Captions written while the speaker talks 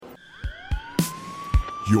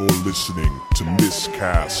You're listening to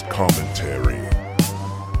Miscast Commentary.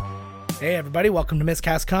 Hey everybody, welcome to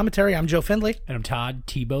Miscast Commentary. I'm Joe Findlay. And I'm Todd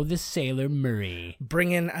Tebow the Sailor Murray.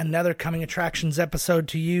 Bringing another Coming Attractions episode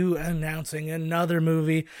to you, announcing another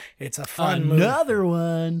movie. It's a fun movie. Another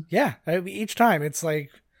one. Yeah, each time it's like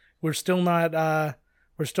we're still not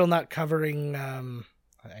covering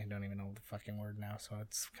I don't even know the fucking word now, so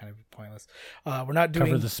it's kind of pointless. We're not doing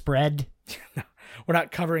Cover the spread. We're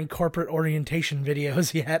not covering corporate orientation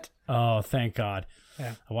videos yet. Oh, thank God.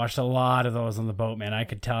 Yeah. I watched a lot of those on the boat, man. I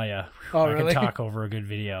could tell you. Oh, I really? could talk over a good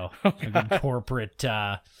video. A good corporate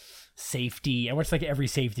safety. I watched like every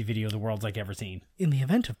safety video the world's like ever seen. In the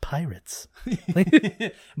event of pirates.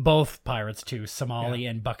 Both pirates too, Somali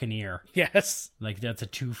and Buccaneer. Yes. Like that's a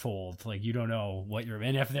twofold. Like you don't know what you're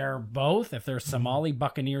in. If they're both, if they're Somali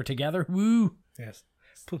Buccaneer together, woo. Yes.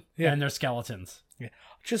 Yeah. And they're skeletons. Yeah.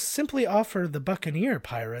 Just simply offer the Buccaneer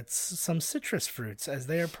pirates some citrus fruits, as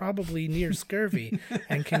they are probably near scurvy,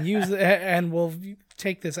 and can use and will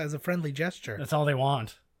take this as a friendly gesture. That's all they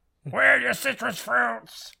want. Where are your citrus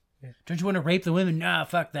fruits? Yeah. Don't you want to rape the women? Nah,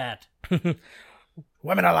 fuck that.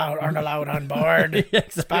 Women aren't allowed on board.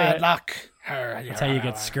 It's bad luck. That's how you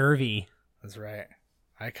get scurvy. That's right.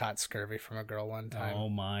 I caught scurvy from a girl one time. Oh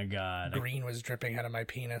my God. Green was dripping out of my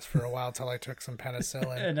penis for a while till I took some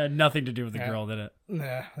penicillin. It had nothing to do with the girl, did it?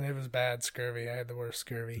 Nah, it was bad scurvy. I had the worst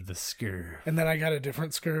scurvy. The scurvy. And then I got a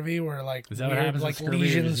different scurvy where like is that weird, what happens like scurvy,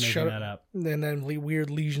 lesions showed up. And then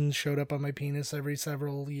weird lesions showed up on my penis every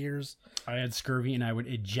several years. I had scurvy and I would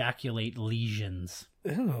ejaculate lesions.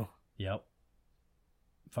 Ew. Yep.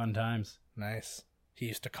 Fun times. Nice. He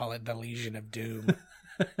used to call it the Legion of Doom.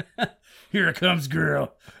 Here it comes,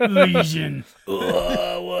 girl. Legion.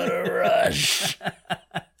 Oh, what a rush.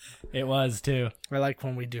 It was, too. I like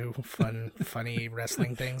when we do funny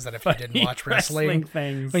wrestling things that if you didn't watch wrestling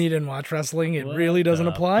things. When you didn't watch wrestling, it really doesn't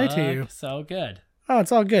apply to you. So good. Oh,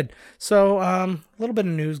 it's all good. So, a little bit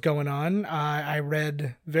of news going on. I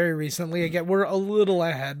read very recently, again, we're a little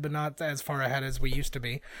ahead, but not as far ahead as we used to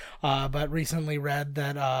be. But recently read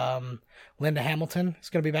that Linda Hamilton is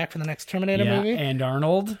going to be back for the next Terminator movie. And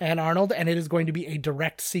Arnold. And it is going to be a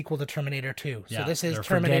direct sequel to Terminator 2. So this is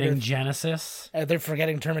Terminator. Forgetting Genesis. They're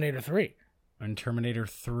forgetting Terminator 3. And Terminator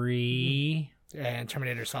 3. And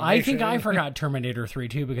Terminator Salvation. I think I forgot Terminator 3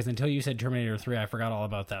 too, because until you said Terminator 3, I forgot all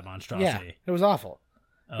about that monstrosity. Yeah, it was awful.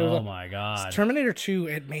 My God. Terminator 2,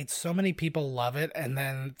 it made so many people love it, and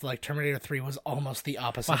then like Terminator 3 was almost the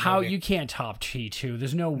opposite. Well, how movie. you can't top T2?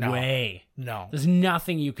 There's no way. No. There's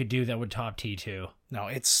nothing you could do that would top T2. No,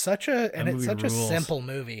 it's such a a simple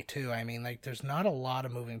movie too. I mean, like there's not a lot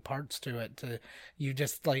of moving parts to it. You've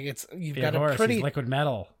got a pretty he's liquid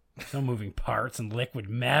metal. There's no moving parts and liquid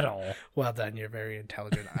metal. Well done, you're very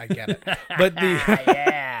intelligent. I get it. But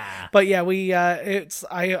yeah. But yeah,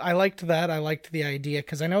 I liked that. I liked the idea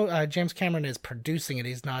because I know James Cameron is producing it.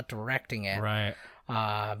 He's not directing it. Right.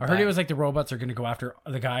 I heard it was like the robots are going to go after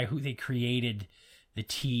the guy who they created the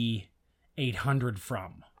T-800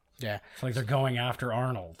 from. Yeah. So like they're going after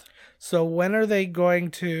Arnold. So when are they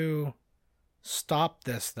going to stop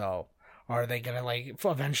this though? Are they going to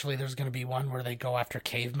eventually there's going to be one where they go after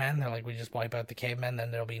cavemen? They're like, we just wipe out the cavemen,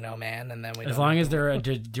 then there'll be no man. And then as long as they're a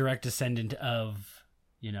direct descendant of,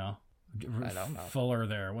 I don't know. Fuller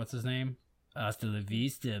there. What's his name? Hasta la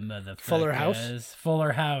vista, motherfuckers. Fuller House?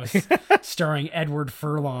 Fuller House. Starring Edward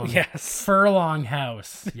Furlong. Yes. Furlong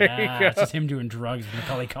House. Yeah. It's just him doing drugs with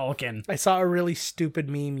Macaulay Culkin. I saw a really stupid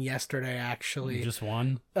meme yesterday, actually. Just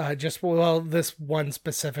one? This one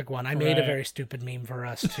specific one. I made a very stupid meme for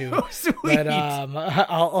us, too. Oh, sweet. But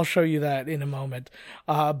I'll show you that in a moment.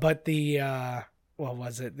 But the... what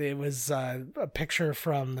was it? It was a picture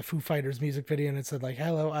from the Foo Fighters music video, and it said like,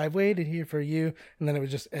 "Hello, I've waited here for you," and then it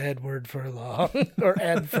was just Edward Furlong or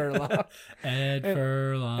Ed Furlong.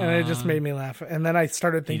 Furlong. And it just made me laugh. And then I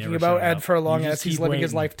started thinking about Ed Furlong as he's living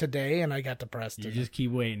his life today, and I got depressed. You just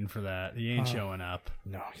keep waiting for that. He ain't showing up.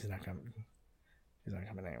 No, he's not coming. He's not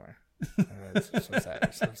coming anywhere. It's so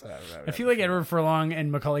sad. I feel like Edward Furlong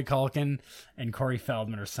and Macaulay Culkin and Corey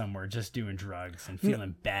Feldman are somewhere just doing drugs and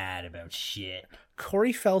feeling bad about shit.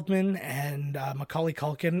 Corey Feldman and Macaulay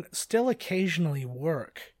Culkin still occasionally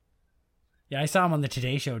work. Yeah, I saw him on the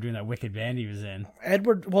Today Show doing that Wicked band he was in.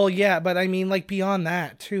 Edward, well, yeah, but I mean, like beyond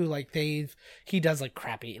that too. Like he does like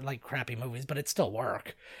crappy movies, but it's still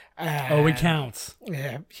work. It counts.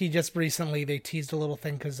 Yeah, he just recently they teased a little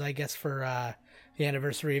thing because I guess for the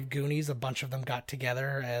anniversary of Goonies, a bunch of them got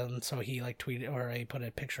together, and so he like tweeted or he put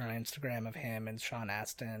a picture on Instagram of him and Sean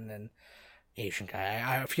Astin and Asian guy.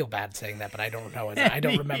 I feel bad saying that, but I don't know. I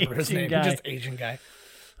don't remember his name. Guy. Just Asian guy.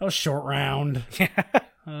 Oh, Short Round. Yeah.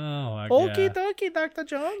 Oh my Okie yeah. dokie, Dr.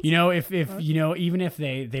 Jones. You know, if you know, even if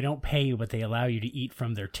they don't pay you, but they allow you to eat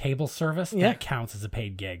from their table service, Yeah. that counts as a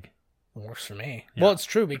paid gig. Works for me. Yeah. Well, it's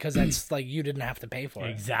true because that's like you didn't have to pay for it.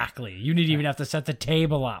 Exactly. You didn't even have to set the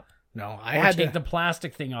table up. No, Or I had take to. the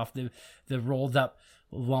plastic thing off the rolled up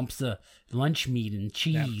lumps of lunch meat and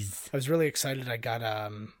cheese. I was really excited.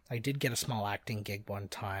 I did get a small acting gig one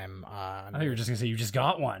time. I thought you were just gonna say you just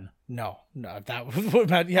got one. No, that was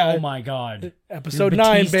not. Yeah. Oh my god. Episode You're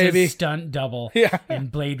 9, Batista's baby. Stunt double. Yeah. In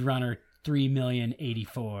Blade Runner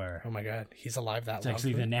 3,000,084. Oh my god, he's alive that It's long.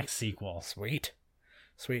 actually the next sequel. Sweet.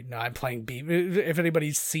 No, I'm playing B. If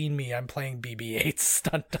anybody's seen me, I'm playing BB-8's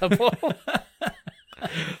stunt double.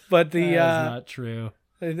 But the That is not true.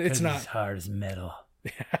 it's 'Cause not. He's hard as metal.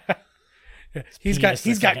 He's got penis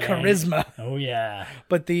looks like an charisma. Oh yeah.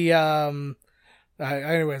 But the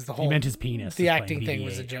anyways, the whole He meant his penis. the was acting playing thing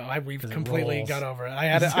was a BB-8. joke. We've 'Cause it completely rolls. got over it. I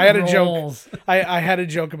had a joke. Rolls. I had a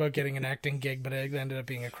joke about getting an acting gig, but it ended up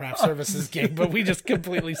being a craft services gig. But we just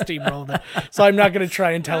completely steamrolled it. So I'm not going to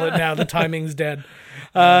try and tell it now. The timing's dead.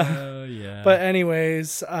 Oh yeah. But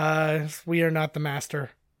anyways, we are not the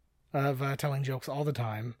master of telling jokes all the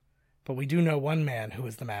time, but we do know one man who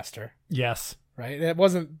is the master. yes. Right? It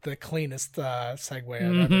wasn't the cleanest segue I've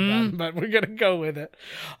ever done, but we're gonna go with it.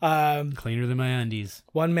 Cleaner than my undies.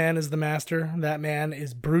 One man is the master. That man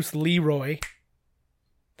is Bruce Leroy.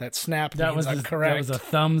 That snap That means was I'm correct. That was a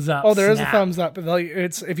thumbs up. Oh, there is a snap. thumbs up. Like,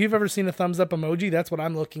 it's if you've ever seen a thumbs up emoji, that's what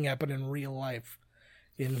I'm looking at, but in real life,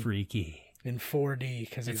 in Freaky. 4D,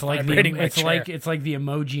 because It's like it's like the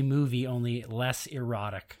Emoji Movie, only less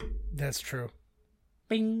erotic. That's true.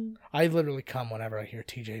 Bing. I literally come whenever I hear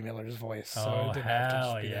T.J. Miller's voice. So Oh it didn't have to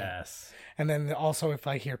hell just be that. yes. And then also if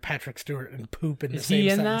I hear Patrick Stewart and poop in the Is same he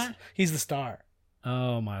in sentence, that? he's the star.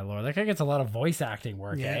 Oh my lord, that guy gets a lot of voice acting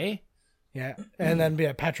work, Yeah. eh? Yeah, and then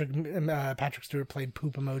Patrick Stewart played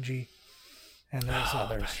poop emoji, and there's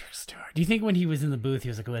others. Patrick Stewart. Do you think when he was in the booth, he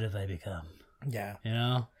was like, "What have I become?" Yeah, You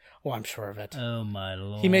know? well, I'm sure of it. Oh my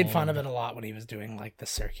lord. He made fun of it a lot when he was doing like the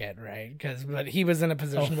circuit, right? But he was in a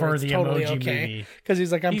position for where it's the totally Emoji okay Movie. because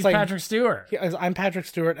he's like, He's Patrick Stewart. I'm Patrick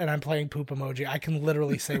Stewart, and I'm playing poop emoji. I can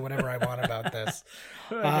literally say whatever I want about this.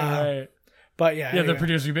 Right. But yeah, Yeah, the anyway.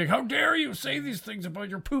 producer would be like, "How dare you say these things about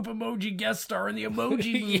your poop emoji guest star in the Emoji Movie?"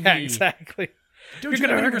 yeah, exactly. Don't you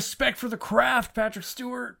have any respect for the craft, Patrick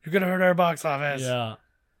Stewart? You're gonna hurt our box office. Yeah.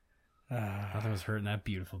 I thought it was hurting that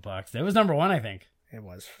beautiful box. That was number one, I think. It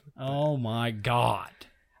was. Oh my god.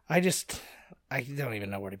 I don't even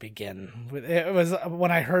know where to begin. It was when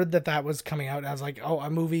I heard that was coming out, I was like, oh, a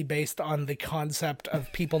movie based on the concept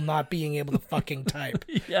of people not being able to fucking type.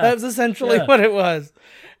 Yeah. That was essentially Yeah. what it was.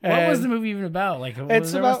 What was And the movie even about? Like, there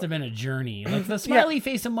It's about- must have been a journey. Like, the smiley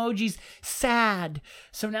face emoji's sad.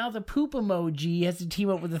 So now the poop emoji has to team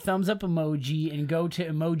up with the thumbs up emoji and go to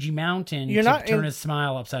Emoji Mountain to turn his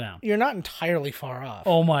smile upside down. You're not entirely far off.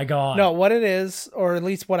 Oh my god. No, what it is, or at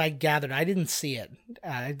least what I gathered, I didn't see it.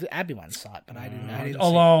 Abby once saw it, but I didn't see it.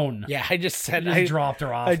 Alone. Yeah, I just said You just dropped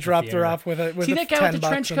her off. I at the dropped her theater. off with it. See that guy with the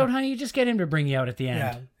trench coat, honey? You just get him to bring you out at the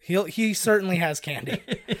end. Yeah, he certainly has candy.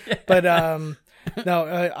 But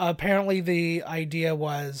no, apparently the idea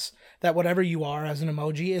was that whatever you are as an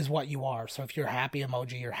emoji is what you are. So if you're a happy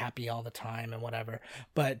emoji, you're happy all the time and whatever.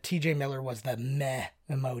 But TJ Miller was the meh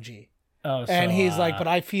emoji. Oh, so, And he's like, but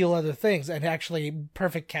I feel other things. And actually,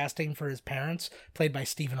 perfect casting for his parents, played by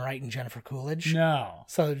Stephen Wright and Jennifer Coolidge. no.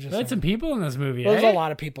 So just There's some people in this movie, there's eh? a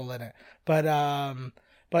lot of people in it.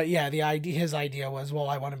 But yeah, his idea was, well,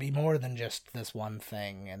 I want to be more than just this one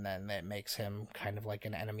thing, and then that makes him kind of like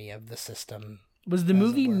an enemy of the system. Was the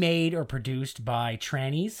movie made or produced by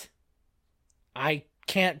trannies? I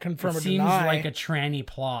can't confirm It or seems deny. like a tranny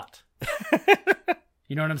plot.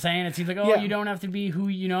 You know what I'm saying? It seems like, Yeah. you don't have to be who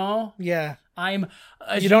you know. Yeah. I'm.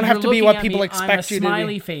 You don't have to be what people I'm expect a you to be.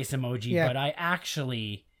 smiley face emoji, Yeah. but I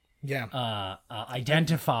actually Yeah.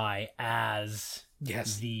 identify as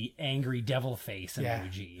Yes. the angry devil face Yeah.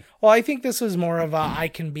 emoji. Well, I think this was more of a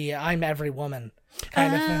I'm every woman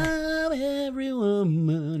kind of thing. I'm every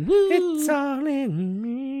woman. Woo. It's all in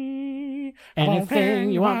me.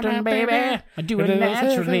 Anything you want, baby, I do it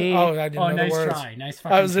naturally. Oh, I didn't know the nice words. try, nice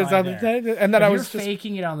fucking I was try just, there. and then If I you're was just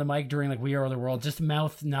faking it on the mic during like We Are the World, just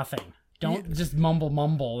mouth nothing. Don't just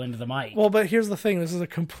mumble into the mic. well, but here's the thing: this is a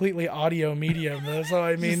completely audio medium, though. So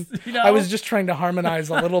I mean, you know? I was just trying to harmonize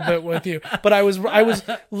a little bit with you, but I was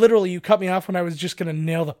literally, you cut me off when I was just gonna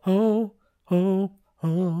nail the oh,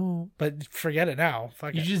 but forget it now.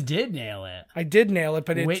 Fuck You it. just did nail it. I did nail it,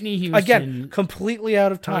 but it's Whitney Houston, again completely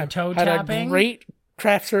out of time. toe Had a tapping? great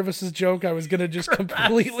craft services joke I was gonna just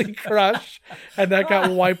completely crush, and that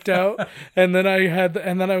got wiped out. And then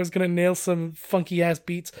I was gonna nail some funky ass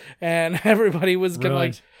beats, and everybody was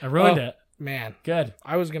gonna I ruined it. Man, good.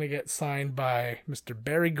 I was gonna get signed by Mr.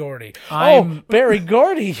 Barry Gordy. Barry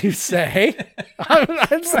Gordy, you say? I'm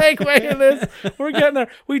segueing this. We're getting there.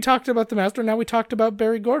 We talked about the master. Now we talked about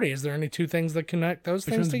Barry Gordy. Is there any two things that connect those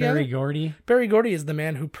things together? Barry Gordy. Barry Gordy is the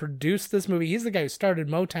man who produced this movie. He's the guy who started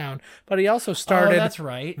Motown, but he also started. That's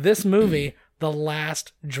right. This movie, The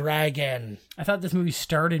Last Dragon. I thought this movie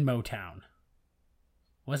started Motown.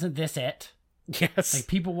 Wasn't this it? Yes. Like,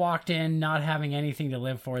 people walked in not having anything to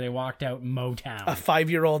live for. They walked out Motown. A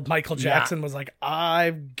 5-year-old Michael Jackson was like,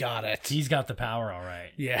 I've got it. He's got the power, all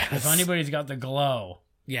right. Yeah. If anybody's got the glow,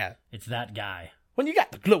 yeah, it's that guy. When you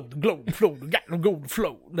got the glow, the flow, you got the gold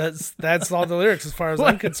flow. That's all the lyrics as far as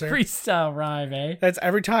I'm concerned. Freestyle rhyme, eh? That's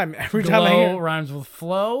every time. Every glow time I hear rhymes with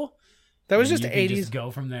flow. That was just 80s. Just go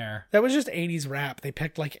from there. That was just 80s rap. They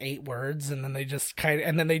picked like 8 words and then they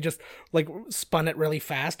just like spun it really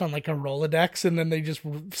fast on like a Rolodex and then they just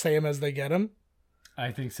say them as they get them.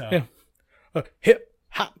 I think so. Yeah. Hip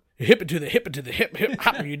hop, hip it to the hip hip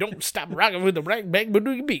hop. You don't stop rocking with the rag bang but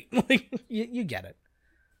do you beat. Like you get it.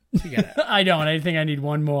 You get it. I don't. I think I need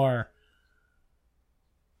one more.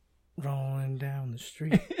 Rolling down the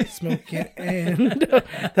street, smoking endo.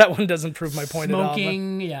 That one doesn't prove my point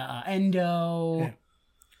smoking, at all. Endo. Yeah.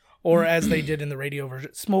 Or as they did in the radio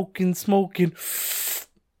version, smoking.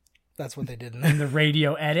 That's what they did in the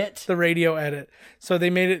radio edit. The radio edit. So they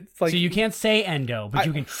made it like. So you can't say endo, but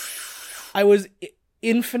you can. I was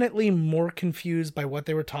infinitely more confused by what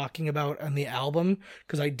they were talking about on the album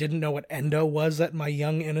because I didn't know what endo was at my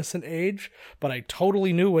young innocent age, but I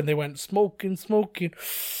totally knew when they went smoking.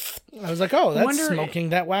 I was like, oh, that's smoking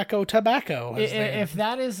that wacko tobacco. If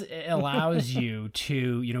that allows you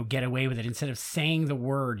to, get away with it, instead of saying the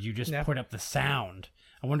word, you just put up the sound.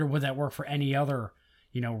 I wonder would that work for any other,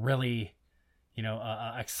 really,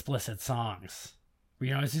 explicit songs.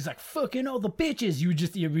 It's just like, fucking all the bitches.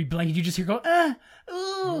 You'd be blanking. You just hear go,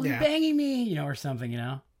 they're banging me, or something,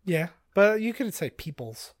 Yeah, but you could say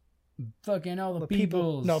peoples. Fucking all the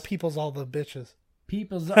peoples. No, peoples all the bitches.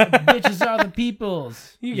 Bitches are the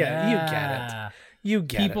peoples. You get it. You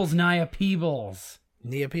get peoples, it. Nia Peebles.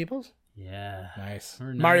 Nia Peebles? Yeah. Nice.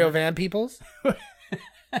 Mario Van Peebles?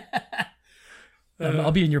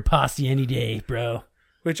 I'll be in your posse any day, bro.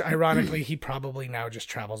 Which, ironically, he probably now just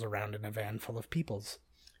travels around in a van full of peoples.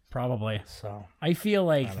 Probably. So I feel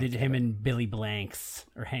like him and Billy Blanks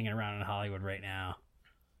are hanging around in Hollywood right now.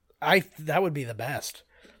 That would be the best.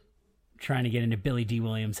 Trying to get into Billy D.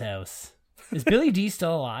 Williams' house. Is Billy D.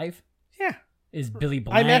 still alive? Yeah. Is Billy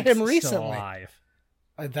Blanks I met him still recently. alive?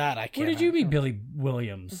 That I can't. Where did you meet Billy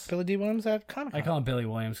Williams? Billy D. Williams at Comic-Con. I call him Billy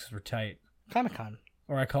Williams because we're tight. Comic-Con.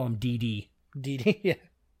 Or I call him DD. DD, yeah.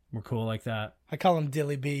 We're cool like that. I call him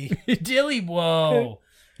Dilly B. Dilly, whoa.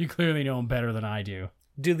 You clearly know him better than I do.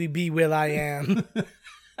 Dilly B will I am.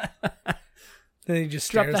 Then he just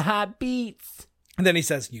stares. Drop the hot beats. And then he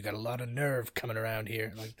says, you got a lot of nerve coming around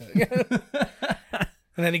here. Like that.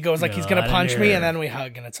 And then he goes like he's going to punch me and then we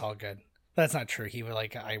hug and it's all good. That's not true. He was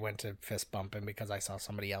like, I went to fist bump him because I saw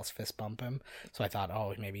somebody else fist bump him. So I thought,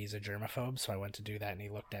 oh, maybe he's a germaphobe. So I went to do that and he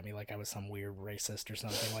looked at me like I was some weird racist or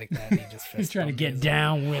something like that. And he just he's trying to get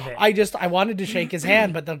down with it. I wanted to shake his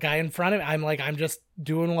hand, but the guy in front of me, I'm just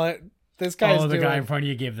doing what this guy's doing. Oh, the guy in front of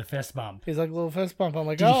you gave the fist bump. He's like a little fist bump. I'm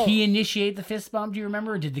like, Did he initiate the fist bump? Do you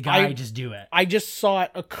remember? Or did the guy just do it? I just saw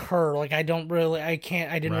it occur. Like I didn't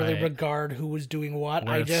really regard who was doing what.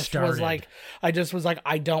 I just was like,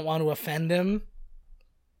 I don't want to offend him.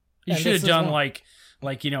 You should have done like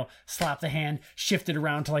slap the hand, shift it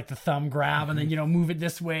around to like the thumb grab, and then move it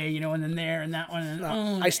this way, and then there and that one.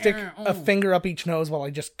 And, I stick a finger up each nose while I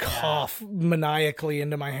just cough maniacally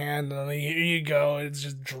into my hand, and then here you go. It's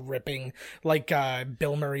just dripping like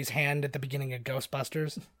Bill Murray's hand at the beginning of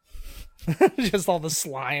Ghostbusters. Just all the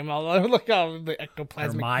slime, look all the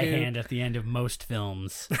ectoplasmic. Or my hand at the end of most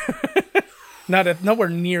films. Nowhere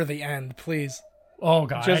near the end, please. Oh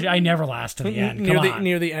god, I never last to the end.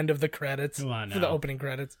 Near the end of the credits. Come on now. For the opening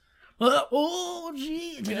credits. Oh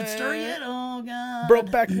gee, did it start yet? Oh god.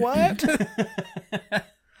 Brokeback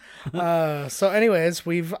what? So anyways,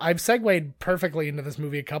 I've segued perfectly into this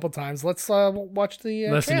movie a couple times. Let's watch the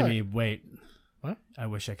Listen trailer. to me, wait. What? I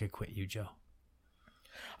wish I could quit you, Joe.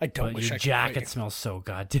 I don't wish I could. Your jacket smells so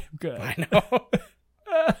goddamn good. I know.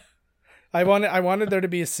 I wanted there to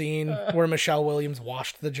be a scene where Michelle Williams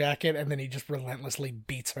washed the jacket and then he just relentlessly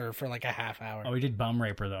beats her for like a half hour. Oh, he did bum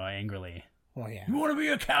rape her though, angrily. Well, yeah. You want to be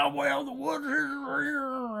a cowboy out of the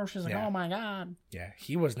woods? She's like, oh my God. Yeah,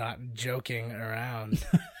 he was not joking around.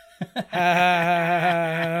 He's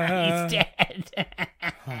dead.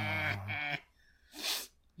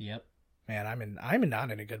 Yep. Man, I'm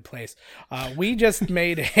not in a good place. We just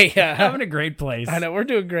made a I'm in a great place. I know we're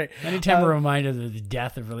doing great. Anytime we're reminded of the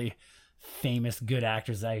death of really famous good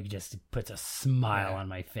actors, that just puts a smile on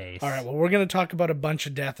my face. All right, well, we're going to talk about a bunch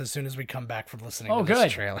of death as soon as we come back from listening to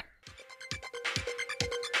this trailer.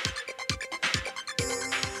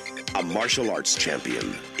 A martial arts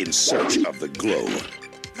champion in search of the glow.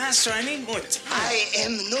 Master, I need more time. I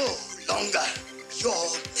am no longer your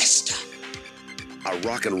master. A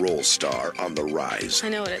rock and roll star on the rise. I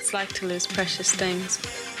know what it's like to lose precious things.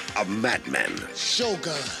 A madman.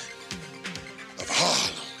 Shogun of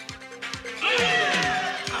Harlem.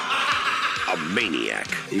 A maniac.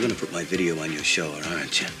 You're gonna put my video on your show,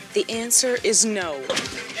 aren't you? The answer is no.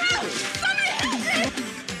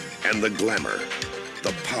 And the glamour,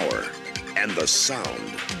 the power, and the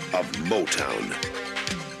sound of Motown.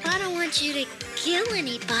 I don't want you to kill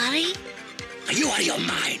anybody. Are you out of your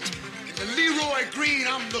mind? The Leroy Green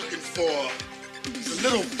I'm looking for is a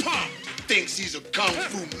little punk who thinks he's a kung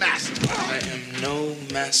fu master. I am no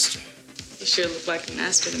master. You sure look like a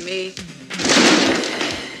master to me.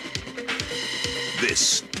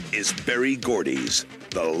 This is Barry Gordy's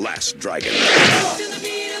The Last Dragon.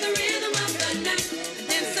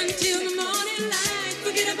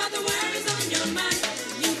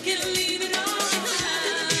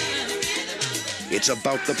 It's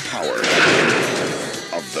about the power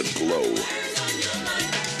of the glow.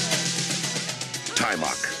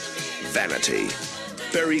 Timok, Vanity.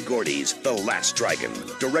 Barry Gordy's The Last Dragon,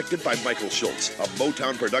 directed by Michael Schultz, a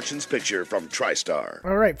Motown Productions picture from TriStar.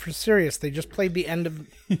 All right, for serious, they just played the end of...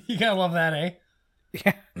 You gotta love that, eh?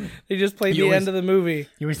 Yeah, they just played the end of the movie.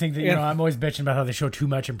 You always think that, I'm always bitching about how they show too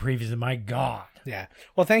much in previews, and my God. Yeah.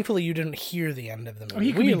 Well, thankfully, you didn't hear the end of the movie. Well,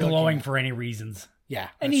 he could be glowing for any reasons. Yeah.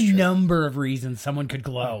 Any number of reasons someone could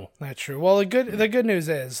glow. That's true. Well, the good news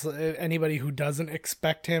is, anybody who doesn't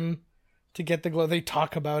expect him to get the glow, they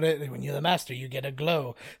talk about it. When you're the master, you get a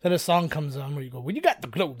glow. Then a song comes on where you go, well, you got the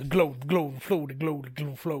glow, the glow, the glow, the flow, the glow, the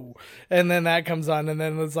glow, flow. And then that comes on, and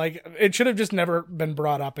then it's like, it should have just never been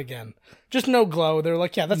brought up again. Just no glow. They're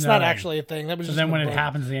like, yeah, that's not actually a thing. That was so just then when it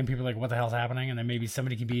happens, then people are like, what the hell's happening? And then maybe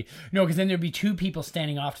somebody can be, because then there'd be two people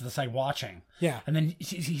standing off to the side watching. Yeah. And then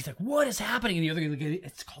he's like, what is happening? And the other guy, like,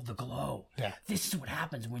 it's called the glow. Yeah. This is what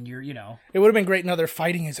happens when you're, It would have been great. Now they're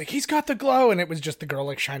fighting. He's like, he's got the glow. And it was just the girl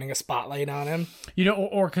like shining a spotlight on him.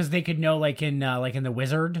 Or because they could know, like in The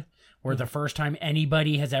Wizard, where the first time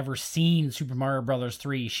anybody has ever seen Super Mario Brothers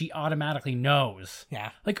 3, she automatically knows.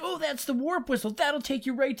 Yeah. Like, oh, that's the warp whistle. That'll take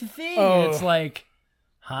you right to thing. Oh. And it's like,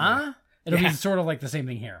 huh? Yeah. It'll be sort of like the same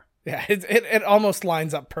thing here. Yeah, it almost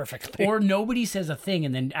lines up perfectly. Or nobody says a thing,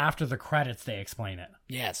 and then after the credits, they explain it.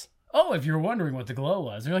 Yes. Oh, if you're wondering what the glow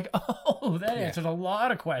was, you're like, oh, that answered a lot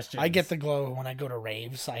of questions. I get the glow when I go to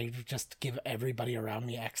raves. I just give everybody around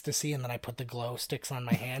me ecstasy, and then I put the glow sticks on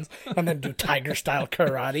my hands, and then do tiger style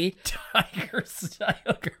karate. Tiger style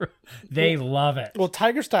karate. They love it. Well,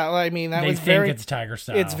 tiger style. I mean, they think it's tiger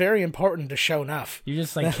style. It's very important to show enough. You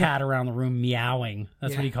just like cat around the room meowing.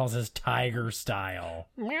 That's what he calls his tiger style.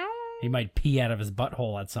 Meow. He might pee out of his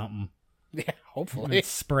butthole at something. Yeah, hopefully.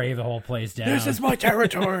 Spray the whole place down. This is my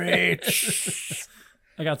territory.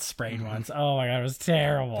 I got sprayed once. Oh my God, it was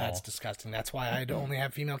terrible. That's disgusting. That's why I only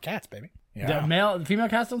have female cats, baby. Yeah. The female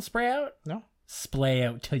cats don't spray out? No. Splay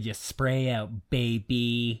out till you spray out,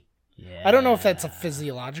 baby. Yeah. I don't know if that's a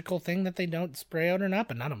physiological thing that they don't spray out or not,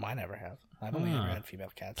 but none of mine ever have. I've only ever had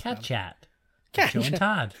female cats. Cat chat. Cat Joe and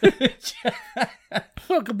Todd.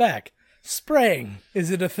 Welcome back. Spraying.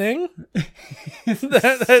 Is it a thing?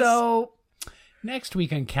 So, next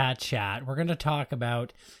week on Cat Chat, we're going to talk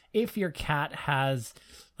about if your cat has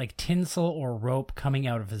like tinsel or rope coming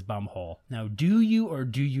out of his bumhole. Now, do you or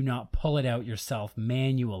do you not pull it out yourself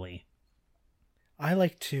manually? I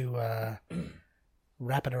like to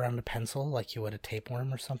wrap it around a pencil like you would a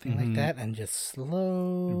tapeworm or something like that, and just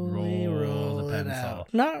slowly roll the it pencil.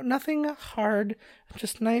 out. Nothing hard,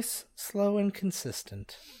 just nice, slow, and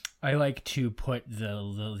consistent. I like to put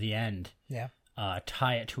the end,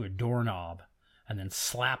 tie it to a doorknob, and then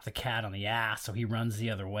slap the cat on the ass so he runs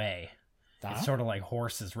the other way. It's sort of like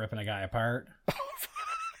horses ripping a guy apart.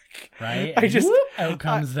 Right? Out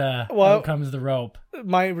comes the rope.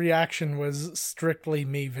 My reaction was strictly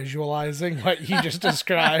me visualizing what he just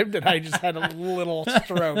described, and I just had a little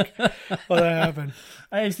stroke when that happened.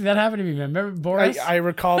 That happened to me, man. Remember Boris? I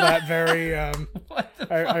recall that very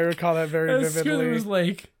I recall that very vividly. It was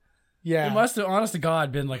like Yeah. It must have, honest to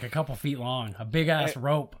God, been like a couple feet long. A big ass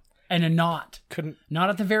rope. And a knot. Not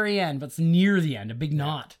at the very end, but it's near the end. A big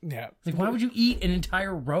knot. Yeah. Like, why would you eat an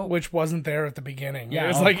entire rope? Which wasn't there at the beginning. Yeah, It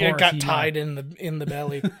was of like it course, got you tied know. in the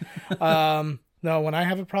belly. No, when I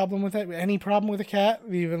have a problem with it, any problem with a cat,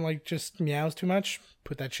 even like just meows too much,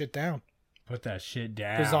 put that shit down. Put that shit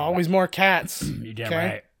down. There's always more cats. You're damn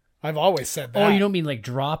right. I've always said that. Oh, you don't mean like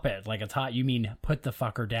drop it like it's hot. You mean put the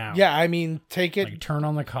fucker down. Yeah, I mean take it. Like turn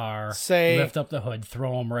on the car, Say- lift up the hood,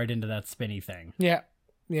 throw him right into that spinny thing. Yeah,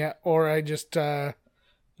 yeah. Or I just find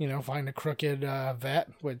a crooked vet,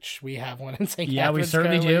 which we have one in St. Yeah, we Catharines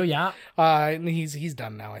certainly currently. do. Yeah. And he's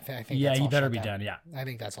done now. I think. Yeah, that's he all better shut be down. done. Yeah. I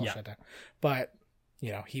think that's all Yeah. shut down. But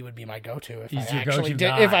he would be my go-to if He's I your actually go-to did.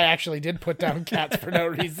 guy. If I actually did put down cats for no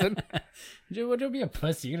reason. Dude, don't be a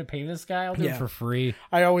pussy. You're gonna pay this guy? I'll do it for free.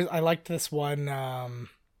 I liked this one.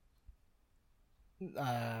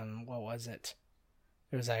 What was it?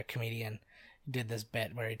 It was a comedian. He did this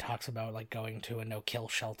bit where he talks about like going to a no-kill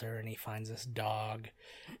shelter and he finds this dog,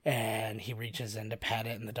 and he reaches in to pet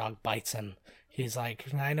it and the dog bites him. He's like,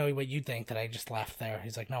 I know what you think that I just left there.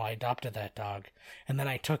 He's like, no, I adopted that dog, and then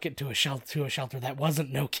I took it to a shelter that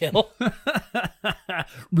wasn't no-kill.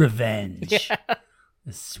 Revenge. Yeah.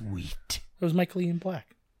 Sweet. It was Michael Ian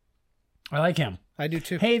Black. I like him. I do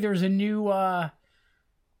too. Hey, there's a new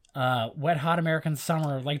Wet Hot American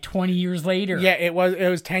Summer, like 20 years later. Yeah, it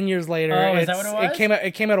was 10 years later. Oh, is that what it was?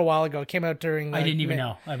 It came out a while ago. It came out during. I didn't even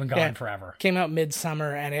know. I've been gone forever. Came out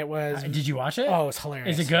midsummer, and it was. Did you watch it? Oh, it was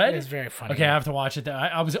hilarious. Is it good? It's very funny. Okay, I have to watch it.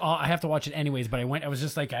 I have to watch it anyways. But I was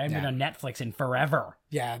just like, I haven't been on Netflix in forever.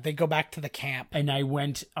 Yeah, they go back to the camp, and I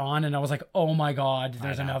went on, and I was like, oh my god,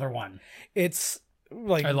 there's another one. It's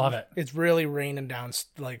like I love it. It's really raining down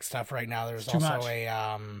like stuff right now. There's also much.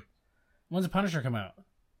 When's the Punisher come out?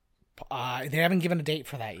 They haven't given a date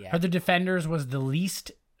for that yet. The Defenders was the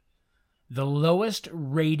lowest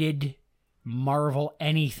rated Marvel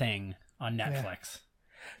anything on Netflix. Yeah.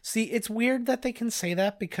 See, it's weird that they can say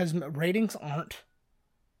that because ratings aren't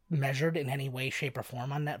measured in any way, shape, or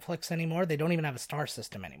form on Netflix anymore. They don't even have a star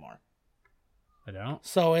system anymore. I don't.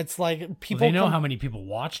 So it's like people. Well, they know how many people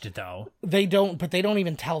watched it though. They don't, but they don't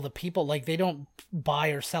even tell the people. Like they don't buy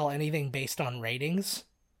or sell anything based on ratings.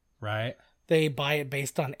 Right. They buy it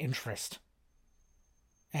based on interest.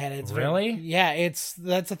 And it's really, that's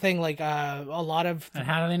the thing. Like a lot of. And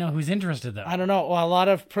how do they know who's interested though? I don't know. Well, a lot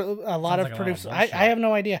of producers. I have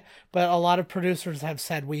no idea, but a lot of producers have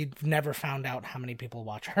said we've never found out how many people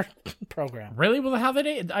watch our program. Really? Well, how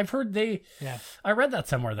they? I've heard they. Yeah. I read that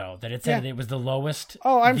somewhere though that it said it was the lowest.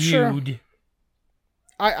 Oh, I'm viewed. sure.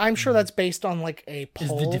 I'm sure that's based on like a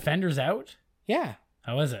poll. Is the Defenders out? Yeah.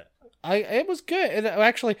 How is it? It was good.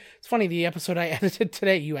 Actually, it's funny. The episode I edited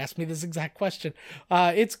today, you asked me this exact question.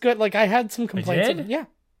 It's good. Like I had some complaints. I did? Yeah.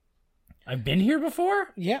 I've been here before?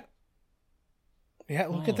 Yeah. Yeah,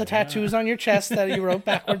 look at the tattoos on your chest that you wrote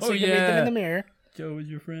backwards so you can read them in the mirror. Joe was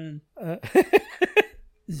your friend.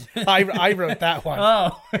 I wrote that one.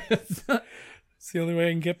 Oh. It's the only way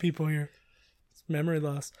I can get people here. It's memory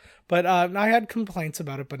loss. But I had complaints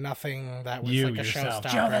about it, but nothing that was like a yourself.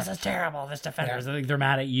 showstopper. Joe, this is terrible. This Defenders. I think they're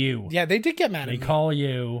mad at you. Yeah, they did get mad at me. They call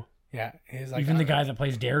you. Yeah. He's like, Even the guy that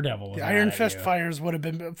plays Daredevil was the mad Iron at Fist you. fights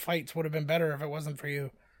would have been better if it wasn't for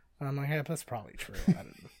you. And I'm like, yeah, that's probably true.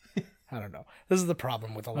 I don't know. This is the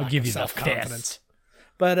problem with a lack of self-confidence.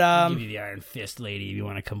 But I'll give you the Iron Fist lady if you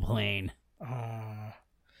want to complain.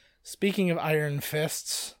 Speaking of Iron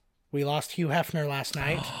Fists, we lost Hugh Hefner last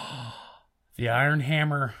night. The Iron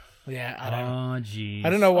Hammer. Yeah, I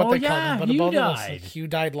don't know what they called him, but Hugh above died. Hugh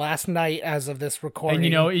died last night as of this recording.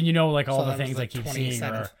 And you know, like all So the that was things the I keep seeing,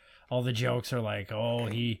 are, all the jokes are like, oh,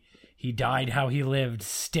 he died how he lived,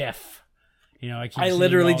 stiff. You know, I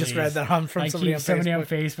literally just read that from somebody on Facebook. Somebody on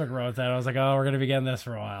Facebook wrote that. I was like, oh, we're gonna be getting this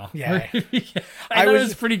for a while. Yeah, I thought it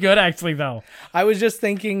was pretty good actually, though. I was just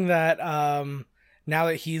thinking that now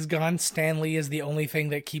that he's gone, Stan Lee is the only thing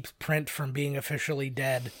that keeps print from being officially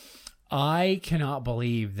dead. I cannot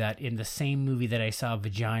believe that in the same movie that I saw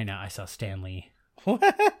Vagina, I saw Stan Lee. What?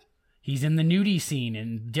 He's in the nudie scene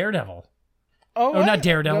in Daredevil. Oh, not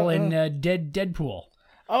Daredevil, in Deadpool.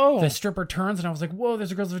 Oh. The stripper turns and I was like, whoa,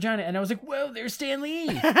 there's a girl's vagina. And I was like, whoa, there's Stan Lee.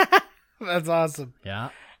 That's awesome. Yeah.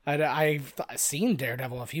 I've seen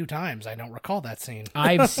Daredevil a few times. I don't recall that scene.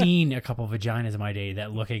 I've seen a couple vaginas in my day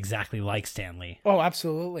that look exactly like Stan Lee. Oh,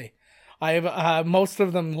 absolutely. I've most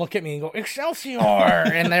of them look at me and go, Excelsior!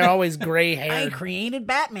 And they're always gray haired. I created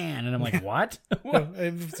Batman. And I'm like, what?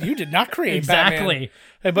 You did not create exactly.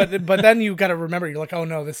 Batman. But then you got to remember, you're like, oh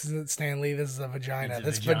no, this isn't Stan Lee. This is a vagina. It's a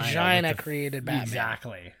this vagina vagina created Batman.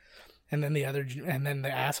 Exactly. And then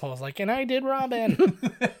the asshole is like, and I did Robin.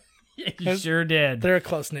 You sure did. They're a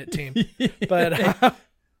close knit team. But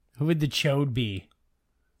who would the chode be?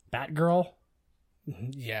 Batgirl?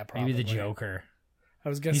 Yeah, probably. Maybe the Joker.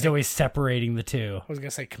 He's always separating the two. I was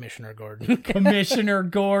gonna say Commissioner Gordon. Commissioner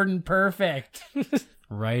Gordon, perfect.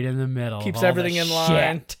 Right in the middle. Keeps everything in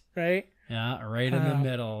line, right? Yeah, right in the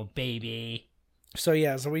middle, baby. So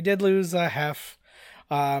we did lose half.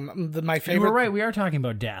 My favorite. You were right. We are talking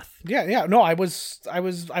about death. Yeah. No, I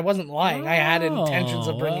wasn't lying. I had intentions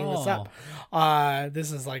of bringing this up.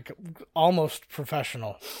 This is like almost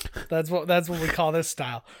professional. That's what we call this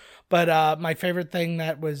style. But my favorite thing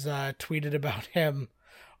that was tweeted about him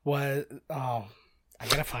was I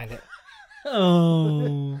gotta find it.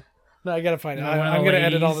 Oh, no, I gotta find it. I'm gonna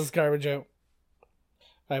edit all this garbage out.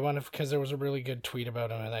 I want to because there was a really good tweet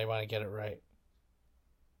about him, and I want to get it right.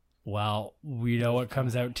 Well, we know what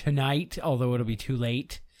comes out tonight, although it'll be too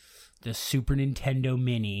late. The Super Nintendo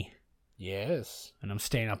Mini. Yes. And I'm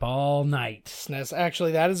staying up all night. SNES.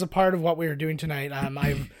 Actually, that is a part of what we were doing tonight.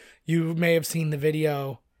 You may have seen the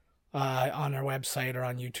video on our website or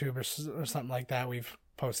on YouTube or something like that. We've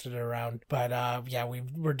posted it around. But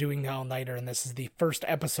we're doing the all-nighter, and this is the first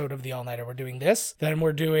episode of the all-nighter. We're doing this. Then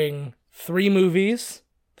we're doing 3 movies.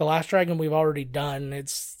 The Last Dragon we've already done.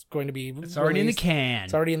 It's going to be It's already in the can.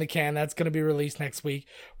 It's already in the can. That's going to be released next week.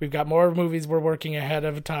 We've got more movies we're working ahead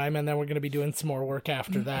of time, and then we're going to be doing some more work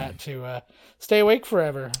after that to stay awake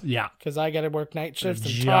forever. Yeah. Because I got to work night shifts,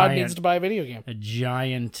 and Todd needs to buy a video game. A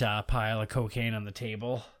giant pile of cocaine on the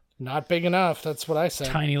table. Not big enough. That's what I said.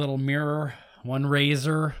 Tiny little mirror. 1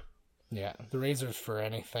 razor. Yeah, the razor's for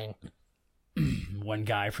anything. One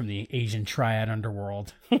guy from the Asian triad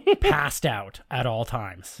underworld passed out at all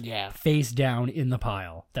times. Yeah. Face down in the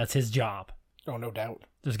pile. That's his job. Oh, no doubt.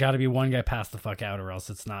 There's got to be one guy passed the fuck out, or else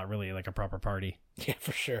it's not really like a proper party. Yeah,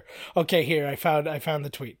 for sure. Okay, here, I found the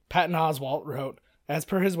tweet. Patton Oswalt wrote, as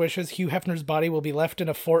per his wishes, Hugh Hefner's body will be left in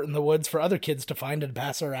a fort in the woods for other kids to find and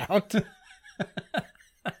pass around.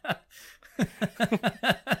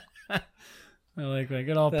 I like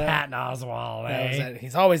good old Patton Oswalt, eh?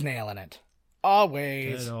 He's always nailing it.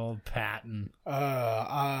 Always. Good old Patton. What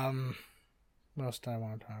else do I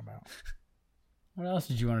want to talk about? What else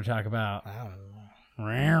did you want to talk about? I don't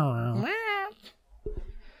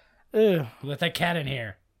know. Let that cat in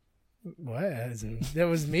here. What? That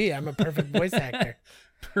was me. I'm a perfect voice actor.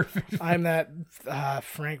 Perfect. I'm that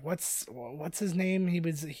Frank. What's his name? He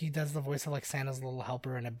does the voice of like Santa's little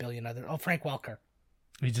helper and a billion other. Oh, Frank Welker.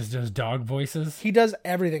 He just does dog voices? He does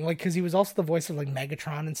everything. Like, because he was also the voice of, like,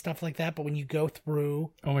 Megatron and stuff like that. But when you go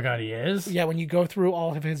through... Oh, my God, he is? Yeah, when you go through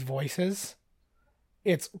all of his voices,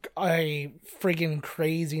 it's a friggin'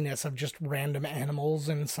 craziness of just random animals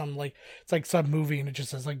and some, like... It's like some movie and it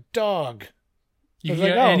just says, like, dog. You can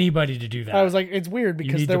get anybody to do that. I was like, it's weird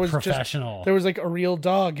because there was professional. There was like a real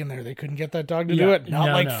dog in there. They couldn't get that dog to do it.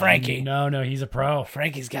 Not Frankie. No, he's a pro.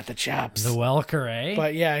 Frankie's got the chops. The Welker, eh?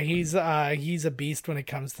 But yeah, he's a beast when it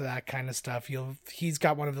comes to that kind of stuff. He's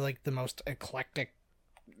got one of the most eclectic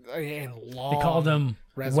and long. They called him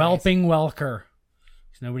resumes. Whelping Welker.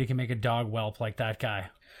 Nobody can make a dog whelp like that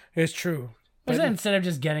guy. It's true. But instead of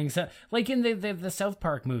just getting like in the South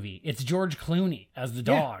Park movie, it's George Clooney as the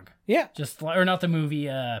dog. Yeah. Or not the movie.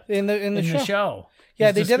 In the show.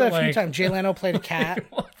 Yeah, they did that a few times. Jay Leno played a cat.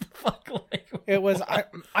 What the fuck? It was.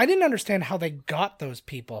 I didn't understand how they got those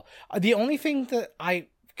people. The only thing that I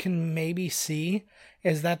can maybe see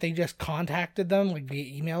is that they just contacted them like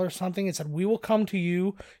via email or something and said, we will come to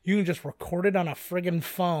you. You can just record it on a friggin'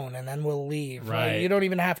 phone and then we'll leave. Right. Like, you don't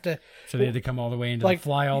even have to. So they had to come all the way into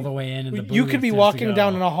fly all the way in the booth. You could be walking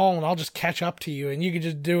down in a hall and I'll just catch up to you and you could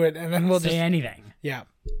just do it and then we'll say anything. Yeah.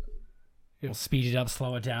 We'll speed it up,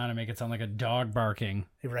 slow it down, and make it sound like a dog barking.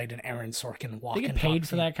 They write an Aaron Sorkin walking. They get paid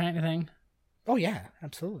for that kind of thing? Oh, yeah,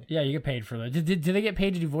 absolutely. Yeah, you get paid for that. Did they get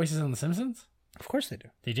paid to do voices on The Simpsons? Of course they do.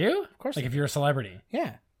 They do? Of course. Like if you're a celebrity?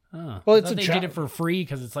 Yeah. Oh. Well, it's they did it for free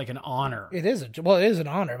because it's like an honor. It is an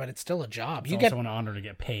honor, but it's still a job. It's also an honor to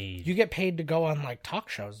get paid. You get paid to go on like talk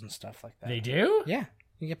shows and stuff like that. They do? Yeah.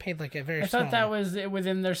 You get paid like a very. I thought that was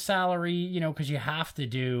within their salary, because you have to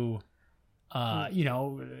do,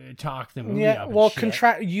 talk the movie. Yeah, well,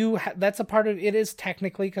 that's a part of it. Is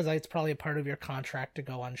technically because it's probably a part of your contract to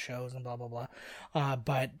go on shows and blah blah blah.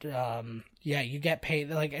 But you get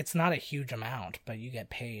paid. Like it's not a huge amount, but you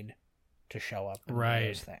get paid to show up and do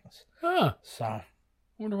those things. Huh. So, I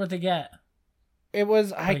wonder what they get. It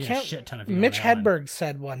was I can't. A shit ton of Mitch Hedberg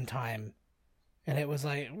said one time. And it was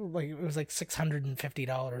like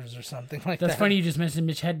 $650 or something like that. That's funny you just mentioned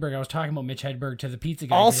Mitch Hedberg. I was talking about Mitch Hedberg to the pizza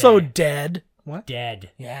guy also today. Dead. What? Dead.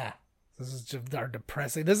 Yeah. This is just our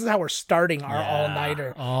depressing. This is how we're starting our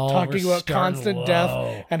all-nighter, Oh, talking we're about constant starting death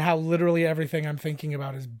low. and how literally everything I'm thinking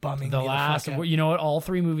about is bumming The me last, the fuck out. you know what? All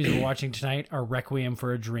 3 movies we're watching tonight are Requiem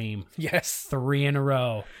for a Dream. Yes, 3 in a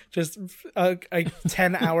row. just a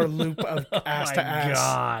 10-hour loop of ass to ass.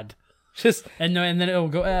 God. Just And then it'll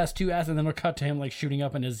go ass to ass, and then it'll cut to him like shooting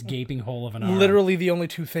up in his gaping hole of an arm. literally the only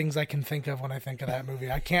 2 things I can think of when I think of that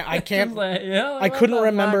movie. I can't. Like, yeah, I couldn't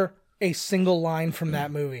remember a single line from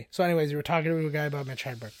that movie. So, anyways, you were talking to a guy about Mitch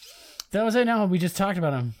Hedberg. That was it. No, we just talked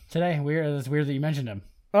about him today. It's weird that you mentioned him.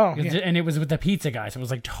 Oh, yeah. And it was with the pizza guy, so it was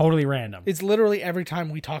like totally random. It's literally every time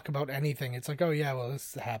we talk about anything, it's like, oh yeah, well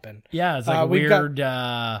this happened. Yeah, it's like a we've weird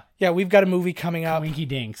we've got a movie coming up. winky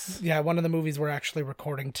dinks. Yeah, one of the movies we're actually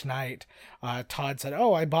recording tonight. Todd said,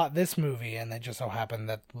 "Oh, I bought this movie," and it just so happened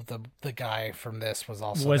that the guy from this was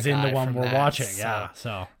also Was the in the guy one from we're that, watching. so Yeah,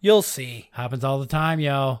 so you'll see. happens all the time,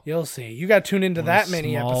 yo. You'll see. You got to tune into that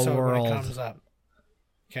mini small episode world. when it comes up.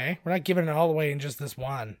 Okay, we're not giving it all away in just this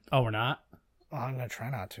one. Oh, we're not. Oh, I'm gonna try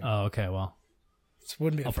not to. Oh, okay. Well, This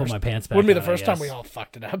wouldn't be the I'll first. put my pants back. Wouldn't be the on, I first time guess. we all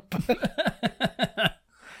fucked it up.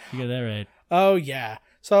 You got that right. Oh yeah.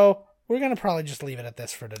 So we're gonna probably just leave it at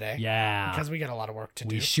this for today. Yeah, Because we got a lot of work to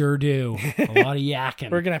do. we sure do. A lot of yakking.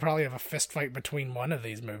 We're gonna probably have a fist fight between one of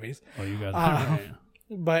these movies. Oh, you guys. Right.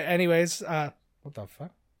 But anyways, what the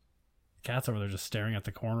fuck? Cat's over there just staring at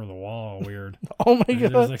the corner of the wall. All weird. Oh my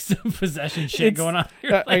There's god! like some possession shit It's- going on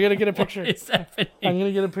here. I gotta get a picture. What is happening? I'm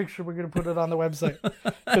gonna get a picture. We're gonna put it on the website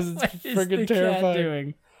because it's What is the friggin' cat terrifying.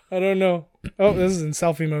 doing? I don't know. Oh, this is in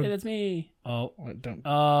selfie Hey, mode. that's me. Oh, Don't.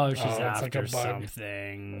 oh, she's Oh, it's after like a bug.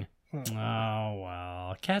 something. Oh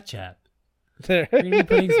well, cat chat. There. We're gonna be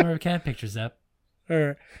putting some more cat pictures up. All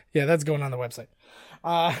right. Yeah, that's going on the website.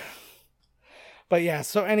 But yeah.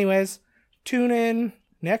 So, anyways, tune in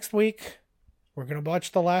next week. We're gonna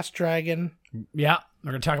watch The Last Dragon. Yeah,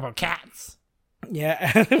 we're gonna talk about cats.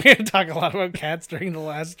 Yeah, and we're gonna talk a lot about cats during The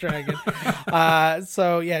Last Dragon.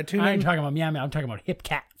 So yeah, tune I in. ain't talking about meow meow. I'm talking about hip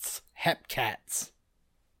cats. Hep cats.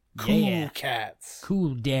 Cool Yeah. cats.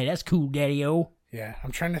 Cool, dad. That's cool, daddy-o. Yeah,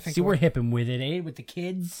 I'm trying to think. See, of we're what- hipping with it, eh? With the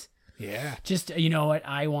kids. Yeah. Just, you know what?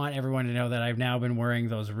 I want everyone to know that I've now been wearing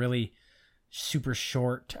those really super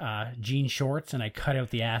short jean shorts, and I cut out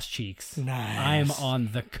the ass cheeks. Nice. I'm on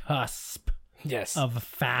the cusp Yes. of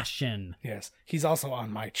fashion. Yes. He's also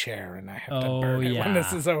on my chair, and I have to Oh, burn it when yeah.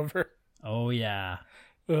 this is over. Oh, yeah.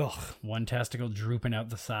 Ugh. One testicle drooping out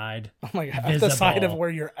the side. Oh my god. At the side of Visible. where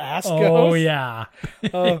your ass goes. Oh, yeah.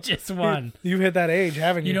 Oh. Just one. You hit that age,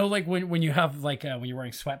 haven't you? You know, like when you have like when you're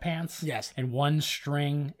wearing sweatpants, Yes. and one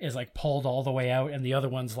string is like pulled all the way out, and the other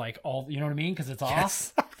one's like all, you know what I mean? Because it's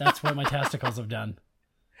Yes. off. That's what my testicles have done.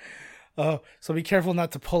 Oh, so be careful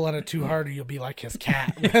not to pull on it too hard, or you'll be like his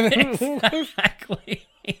cat. Exactly.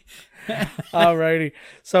 Alrighty.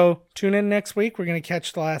 So tune in next week. We're going to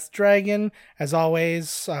catch The Last Dragon. As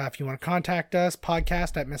always, if you want to contact us,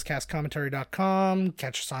 podcast at miscastcommentary.com.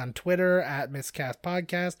 Catch us on Twitter at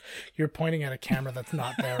miscastpodcast. You're pointing at a camera that's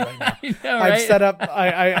not there right now. I know, right?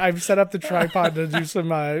 I've set up the tripod to do some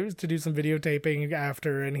videotaping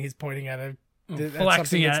after, and he's pointing at it.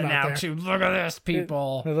 Flexing it now too. Look at this,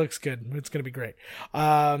 people. It looks good. It's going to be great.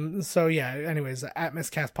 So yeah, anyways, at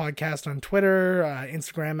Miscast Podcast on Twitter,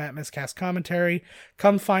 Instagram at Miscast Commentary.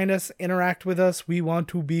 Come find us, interact with us. We want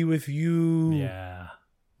to be with you. Yeah.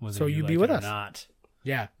 Whether So you be like with it or us. Not.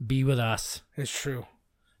 Yeah, Be with us. it's true.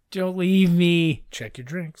 Don't leave me. Check your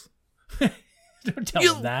drinks. Don't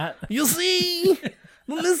tell them that. You see,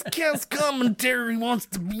 the Miscast Commentary wants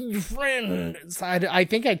to be your friend. So I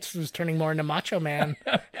think I was turning more into Macho Man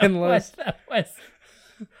and less.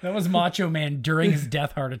 That was Macho Man during his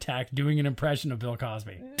death heart attack doing an impression of Bill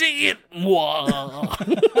Cosby.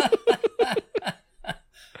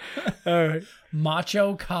 All right,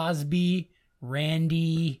 Macho Cosby,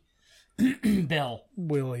 Randy, Bill.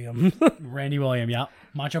 William. Randy William, yeah.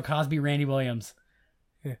 Macho Cosby, Randy Williams.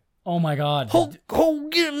 Yeah. Oh my God. Hulk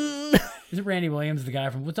Hogan. Is it Randy Williams, the guy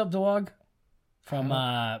from What's Up Dog? From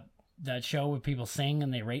that show where people sing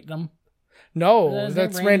and they rate them? No, Is that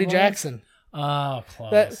that's Randy Randy Williams? Jackson. Oh,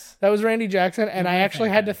 close. That was Randy Jackson, and I actually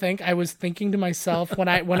had to thinking. think. I was thinking to myself when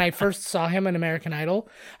I first saw him in American Idol,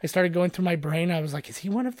 I started going through my brain. I was like, "Is he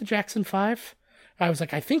one of the Jackson 5?" I was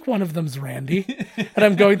like, "I think one of them's Randy," and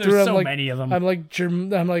I'm going through. There's I'm so like, many of them.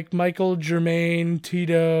 I'm like Michael, Jermaine,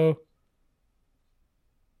 Tito,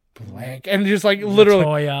 blank, and just like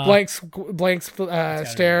literally Latoya. blank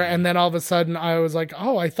stare, and then all of a sudden I was like,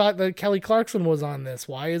 "Oh, I thought that Kelly Clarkson was on this.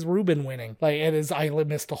 Why is Ruben winning?" Like it is. I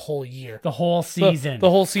missed a whole year. The whole season. The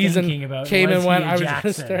whole season thinking about, came was and went. he I was Jackson?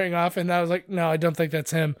 just staring off, and I was like, "No, I don't think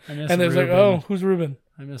that's him." I miss And there's like, Ruben. "Oh, who's Ruben?"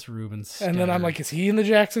 I miss Ruben Studdard. And then I'm like, is he in the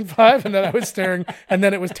Jackson 5? And then I was staring, and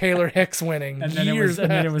then it was Taylor Hicks winning. And then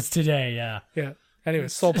it was today, yeah. Yeah. Anyway,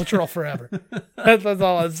 Soul Patrol forever. That's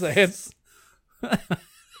all I'm saying.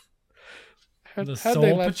 The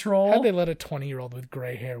Soul Patrol? How'd they let a 20-year-old with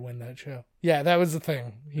gray hair win that show? Yeah, that was the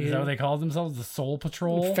thing. Is that what they called themselves? The Soul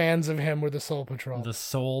Patrol? Fans of him were the Soul Patrol. The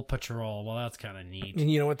Soul Patrol. Well, that's kind of neat. And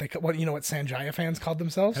you know what Sanjaya fans called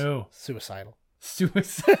themselves? Who? Suicidal.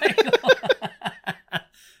 Suicidal.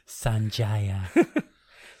 Sanjaya.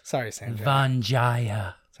 Sorry, Sanjaya.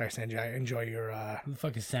 Vanjaya. Sorry, Sanjaya. Enjoy your. Who the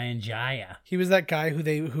fuck is Sanjaya? He was that guy who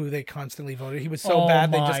they constantly voted. He was so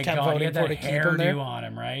bad they just kept voting for to keep him there. On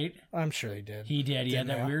him, right? I'm sure they did. He did. He had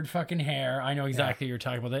that weird fucking hair. I know exactly what you're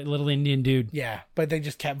talking about. That little Indian dude. Yeah, but they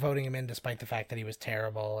just kept voting him in despite the fact that he was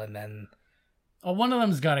terrible. And then, one of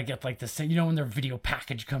them's got to get like this. You know, when their video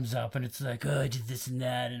package comes up and it's like, oh, I did this and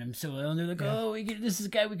that, and I'm so. And they're like, this is a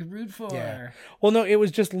guy we can root for. Yeah. Well, no, it was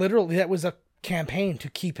just literally that was a campaign to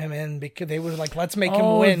keep him in because they were like, let's make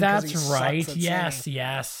him win. That's right.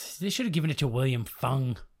 Yes. They should have given it to William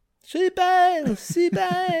Fung. C-Bang.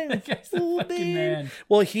 That guy's the fucking man.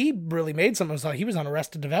 Well, he really made something. So he was on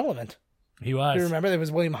Arrested Development. He was. You remember? There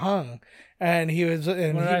was William Hung, and he was.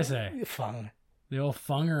 And what did I say? Fung. The old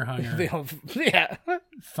Funger Hunger. Yeah.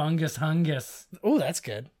 Fungus Hungus. Oh, that's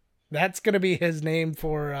good. That's gonna be his name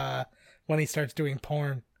for when he starts doing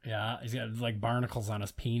porn. Yeah, he's got like barnacles on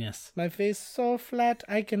his penis. My face so flat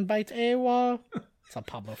I can bite a wall. It's a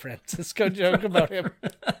Pablo Francisco joke about him.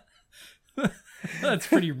 That's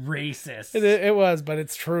pretty racist. It was, but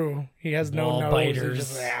it's true. He has no wall nose.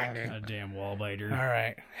 Biters. A damn wall biter. All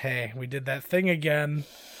right. Hey, we did that thing again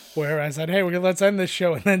where I said, hey, let's end this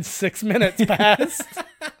show, and then 6 minutes passed.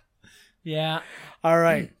 Yeah. All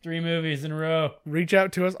right. 3 movies in a row. Reach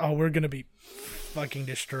out to us. Oh, we're going to be fucking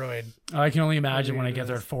destroyed. I can only imagine when I get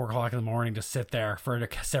there at 4 o'clock in the morning to sit there for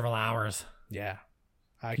several hours. Yeah.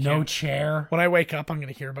 No chair. When I wake up, I'm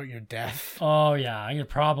going to hear about your death. Oh, yeah. I'm going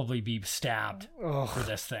to probably be stabbed for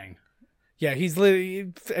this thing. Yeah, he's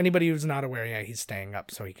literally, anybody who's not aware, yeah, he's staying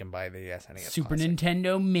up so he can buy the SNES Super Classic.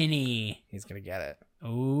 Nintendo Mini. He's going to get it.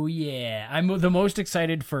 Oh, yeah. I'm the most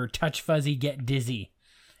excited for Touch Fuzzy Get Dizzy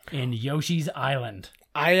in Yoshi's Island.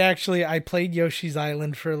 I played Yoshi's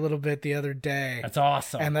Island for a little bit the other day. That's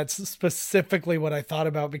awesome. And that's specifically what I thought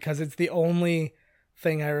about because it's the only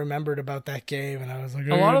thing I remembered about that game. And I was like,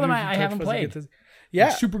 a lot of them I haven't played. Yeah.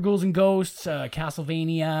 Like Super Ghouls and Ghosts,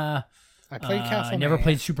 Castlevania. I played Castlevania. I never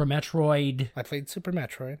played Super Metroid. I played Super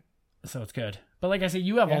Metroid. So it's good. But like I said,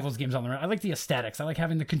 you have all those games on there. I like the aesthetics. I like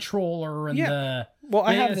having the controller and the... Well,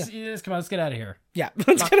 I have come on, let's get out of here. Yeah.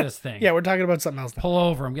 Fuck this thing. Yeah, we're talking about something else now. Pull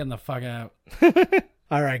over. I'm getting the fuck out.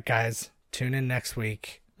 All right, guys. Tune in next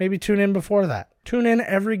week. Maybe tune in before that. Tune in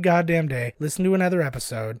every goddamn day. Listen to another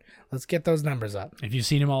episode. Let's get those numbers up. If you've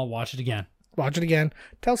seen them all, watch it again. Watch it again.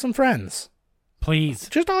 Tell some friends. Please.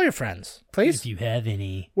 Just all your friends. Please. If you have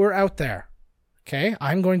any. We're out there. Okay?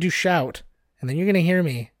 I'm going to shout, and then you're going to hear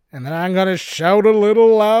me, and then I'm going to shout a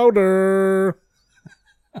little louder.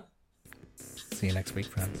 See you next week,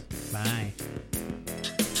 friends. Bye.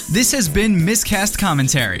 This has been Miscast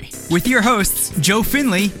Commentary with your hosts, Joe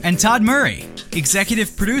Finley and Todd Murray.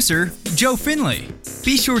 Executive producer, Joe Finley.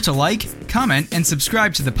 Be sure to like, comment, and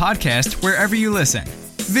subscribe to the podcast wherever you listen.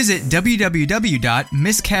 Visit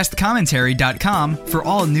www.miscastcommentary.com for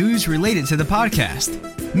all news related to the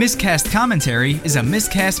podcast. Miscast Commentary is a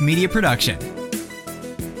Miscast Media production.